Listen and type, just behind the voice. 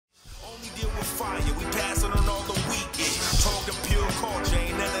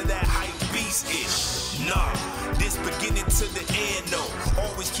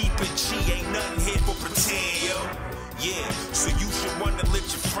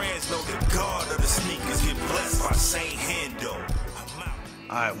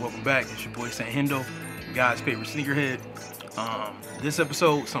Alright, welcome back. It's your boy Saint Hendo, God's favorite sneakerhead. This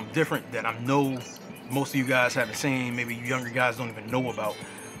episode, something different that I know most of you guys haven't seen, maybe you younger guys don't even know about.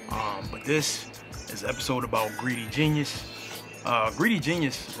 But this is an episode about Greedy Genius. Greedy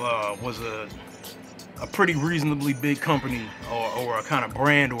Genius was a pretty reasonably big company or a kind of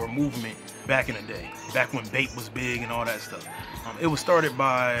brand or movement back in the day, back when bait was big and all that stuff. It was started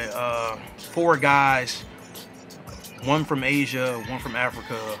by 4 guys. One from Asia, one from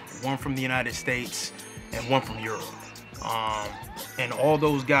Africa, one from the United States, and one from Europe. And all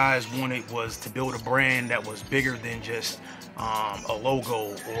those guys wanted was to build a brand that was bigger than just a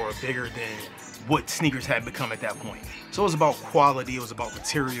logo or bigger than what sneakers had become at that point. So it was about quality, it was about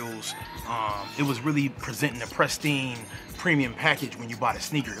materials. It was really presenting a pristine premium package when you bought a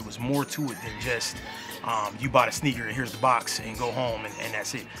sneaker. It was more to it than just you bought a sneaker and here's the box and go home and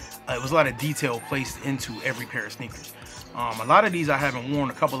that's it. It was a lot of detail placed into every pair of sneakers. A lot of these I haven't worn,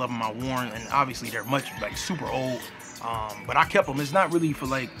 a couple of them I worn, and obviously they're much like super old, but I kept them. It's not really for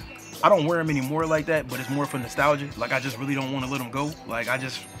like, I don't wear them anymore like that, but it's more for nostalgia. Like I just really don't want to let them go. Like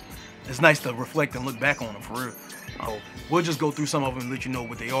it's nice to reflect and look back on them for real. We'll just go through some of them and let you know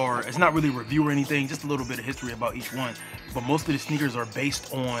what they are. It's not really a review or anything, just a little bit of history about each one. But most of the sneakers are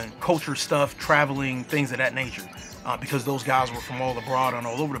based on culture stuff, traveling, things of that nature. Because those guys were from all abroad and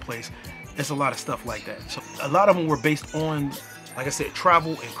all over the place. It's a lot of stuff like that. So a lot of them were based on, like I said,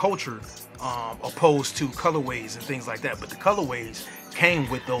 travel and culture, opposed to colorways and things like that. But the colorways came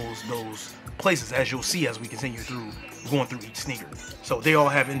with those places, as you'll see as we continue going through each sneaker. So they all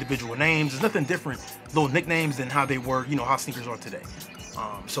have individual names. There's nothing different, little nicknames than how they were, you know, how sneakers are today.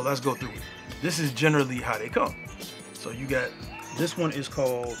 So let's go through it. This is generally how they come. So you got, this one is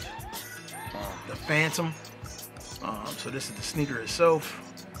called the Phantom. So this is the sneaker itself.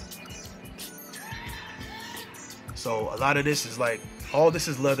 So a lot of this is like, all this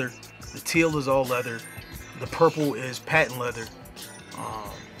is leather. The teal is all leather. The purple is patent leather.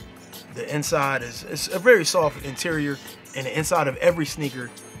 The inside it's a very soft interior, and the inside of every sneaker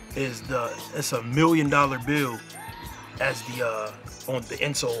is it's $1 million bill as the on the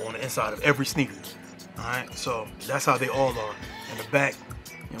insole on the inside of every sneaker. All right, so that's how they all are. And the back,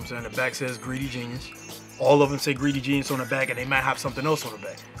 you know what I'm saying? The back says Greedy Genius. All of them say Greedy Genius on the back, and they might have something else on the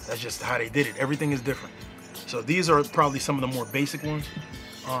back. That's just how they did it. Everything is different. So these are probably some of the more basic ones.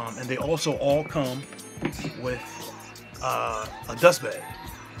 And they also all come with a dust bag.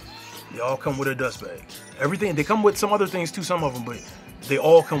 They all come with a dust bag. Everything, they come with some other things too, some of them, but they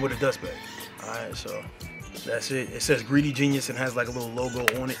all come with a dust bag. All right, so that's it. It says Greedy Genius and has like a little logo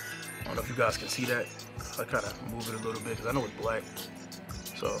on it. I don't know if you guys can see that. I kind of move it a little bit because I know it's black.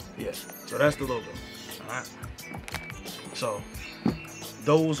 So yeah, so that's the logo. All right. So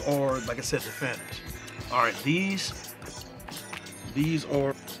those are, like I said, the Phantoms. All right, these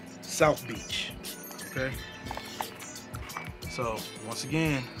are South Beach. Okay. So once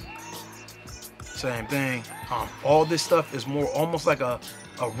again, same thing. All this stuff is more almost like a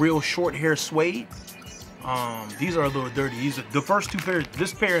real short hair suede. These are a little dirty. These are the first 2 pairs.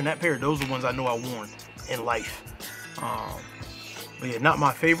 This pair and that pair. Those are the ones I know I worn in life. But yeah, not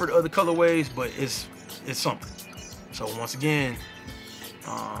my favorite of the colorways, but it's something. So once again,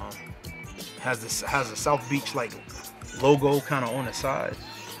 has a South Beach like logo kind of on the side.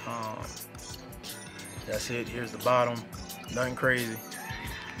 That's it. Here's the bottom. Nothing crazy.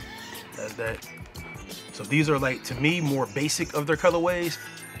 That's that. So these are, like, to me, more basic of their colorways.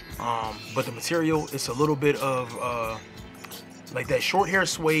 But the material, it's a little bit of like that short hair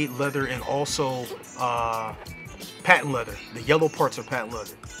suede leather, and also patent leather. The yellow parts are patent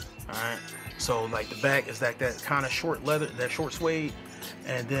leather. All right. So like the back is like that kind of short leather, that short suede,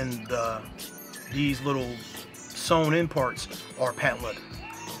 and then these little sewn in parts are patent leather.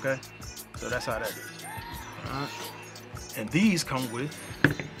 Okay. So that's how that is. All right. And these come with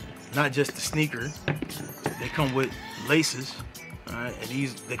not just the sneaker, they come with laces. All right, and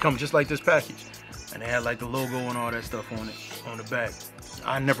they come just like this package, and they have like the logo and all that stuff on it on the back.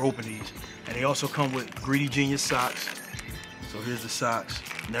 I never opened these. And they also come with Greedy Genius socks. So here's the socks,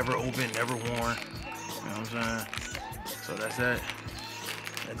 never opened, never worn. You know what I'm saying? So that's that.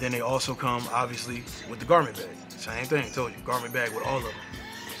 And then they also come obviously with the garment bag. Same thing, I told you, garment bag with all of them.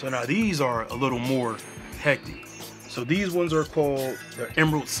 So now these are a little more hectic. So these ones are called the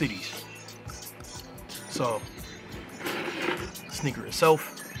Emerald Cities. So sneaker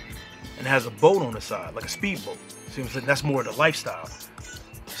itself, and it has a boat on the side, like a speedboat. See what I'm saying? That's more the lifestyle.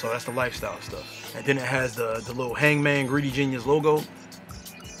 So that's the lifestyle stuff. And then it has the little Hangman Greedy Genius logo.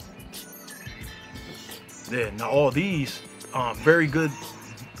 Yeah, now all these very good,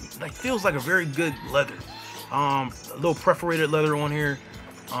 like feels like a very good leather. A little perforated leather on here.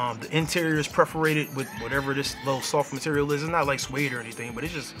 The interior is perforated with whatever this little soft material is. It's not like suede or anything, but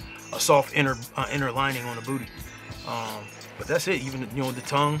it's just a soft inner lining on the booty. But that's it. Even, you know, the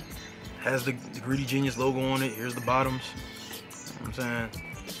tongue has the Greedy Genius logo on it. Here's the bottoms. You know what I'm saying?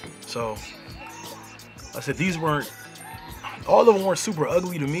 So, like I said, these weren't, all of them weren't super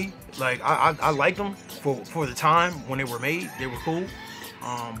ugly to me. Like, I liked them for the time when they were made. They were cool.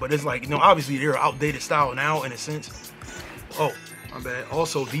 But it's like, you know, obviously they're outdated style now in a sense. Oh, my bad.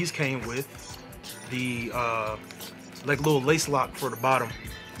 Also, these came with the like little lace lock for the bottom.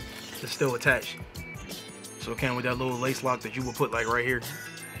 It's still attached. So it came with that little lace lock that you would put like right here.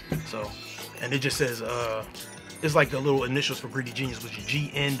 So, and it just says it's like the little initials for Greedy Genius, which is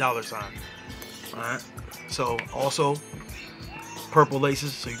GN $. Alright. So also purple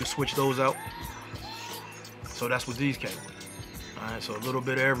laces, so you can switch those out. So that's what these came with. Alright, so a little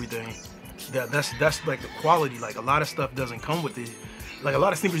bit of everything. That's like the quality. Like a lot of stuff doesn't come with it. Like a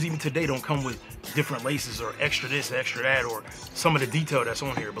lot of sneakers even today don't come with different laces or extra this, extra that, or some of the detail that's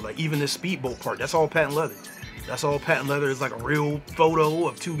on here. But like even this speedboat part, that's all patent leather. That's all patent leather. It's like a real photo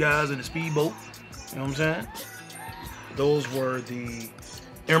of two guys in a speedboat. You know what I'm saying? Those were the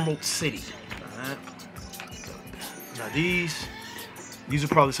Emerald City. Alright. Now these are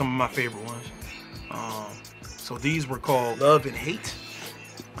probably some of my favorite ones. So these were called Love and Hate.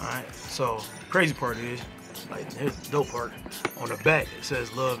 Alright, so the crazy part is, like, here's the dope part. On the back, it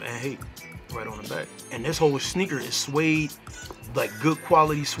says Love and Hate right on the back. And this whole sneaker is suede, like good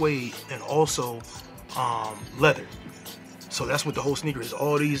quality suede, and also leather. So that's what the whole sneaker is.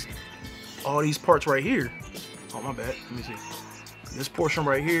 All these parts right here. Oh, my bad. Let me see. This portion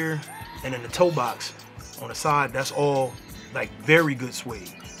right here, and then the toe box on the side, that's all like very good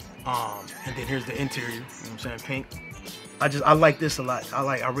suede. And then here's the interior, you know what I'm saying, pink. I like this a lot.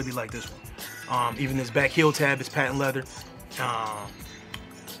 I really like this one. Even this back heel tab is patent leather.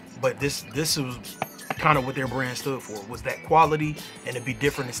 But this was kind of what their brand stood for, was that quality and to be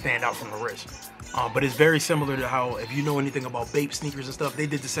different and stand out from the rest. But it's very similar to how, if you know anything about Bape sneakers and stuff, they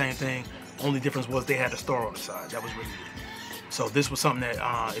did the same thing. Only difference was they had a star on the side. That was really good. So this was something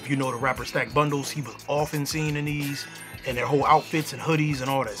that, if you know the rapper Stack Bundles, he was often seen in these, and their whole outfits and hoodies and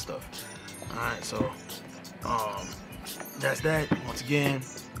all that stuff. Alright, so that's that. Once again,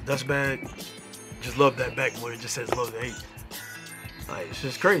 dust bag. Just love that back where it just says Love and Hate. Like, it's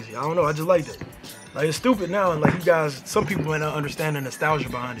just crazy. I don't know, I just like that. Like, it's stupid now, and like, you guys, some people might not understand the nostalgia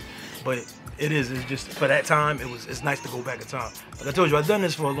behind it, but it's just, for that time, it's nice to go back in time. Like I told you, I've done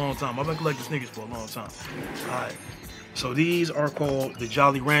this for a long time. I've been collecting sneakers for a long time. Alright, so these are called the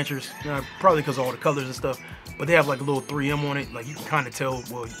Jolly Ranchers. You know, probably because of all the colors and stuff, but they have like a little 3M on it. Like, you can kind of tell,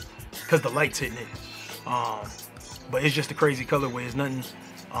 well, because the light's hitting it. But it's just a crazy colorway. It's nothing,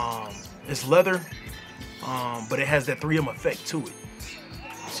 it's leather, but it has that 3M effect to it.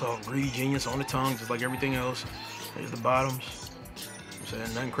 So Greedy Genius on the tongue, just like everything else. There's the bottoms. I'm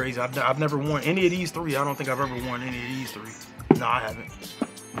saying nothing crazy. I've never worn any of these three. I don't think I've ever worn any of these three. No, I haven't.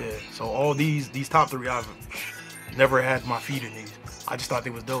 Yeah. So all these top three, I've never had my feet in these. I just thought they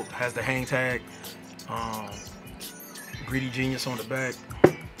was dope. It has the hang tag, Greedy Genius on the back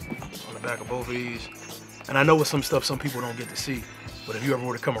of both of these. And I know with some stuff some people don't get to see, but if you ever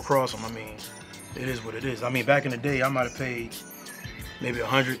were to come across them, I mean, it is what it is. I mean, back in the day, I might have paid maybe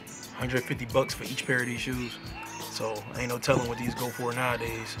 $150 for each pair of these shoes. So ain't no telling what these go for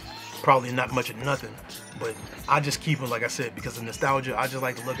nowadays. Probably not much of nothing, but I just keep them, like I said, because of nostalgia. I just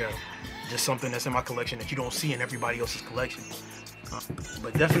like to look at them. Just something that's in my collection that you don't see in everybody else's collection.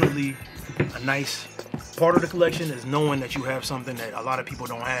 But definitely a nice part of the collection is knowing that you have something that a lot of people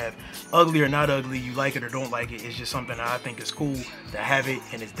don't have. Ugly or not ugly, you like it or don't like it, it's just something that I think is cool to have it,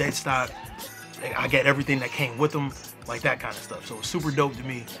 and it's dead stock. I get everything that came with them, like that kind of stuff. So it's super dope to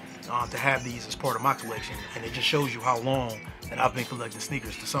me to have these as part of my collection, and it just shows you how long that I've been collecting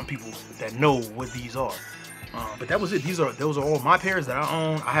sneakers to some people that know what these are. But that was it. Those are all my pairs that I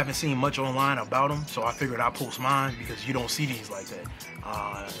own. I haven't seen much online about them, so I figured I'd post mine because you don't see these like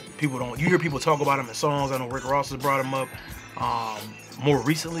that. People don't. You hear people talk about them in songs. I know Rick Ross has brought them up more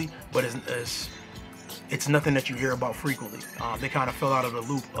recently, but it's nothing that you hear about frequently. They kind of fell out of the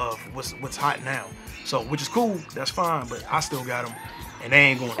loop of what's hot now. So, which is cool. That's fine, but I still got them, and they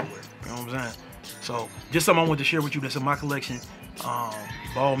ain't going nowhere. You know what I'm saying? So, just something I wanted to share with you that's in my collection. By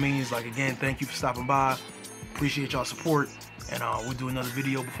all means, like, again, thank you for stopping by. Appreciate y'all support, and we'll do another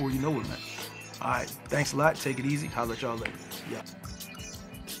video before you know it, man. All right, thanks a lot. Take it easy. Holla at y'all later. Yeah.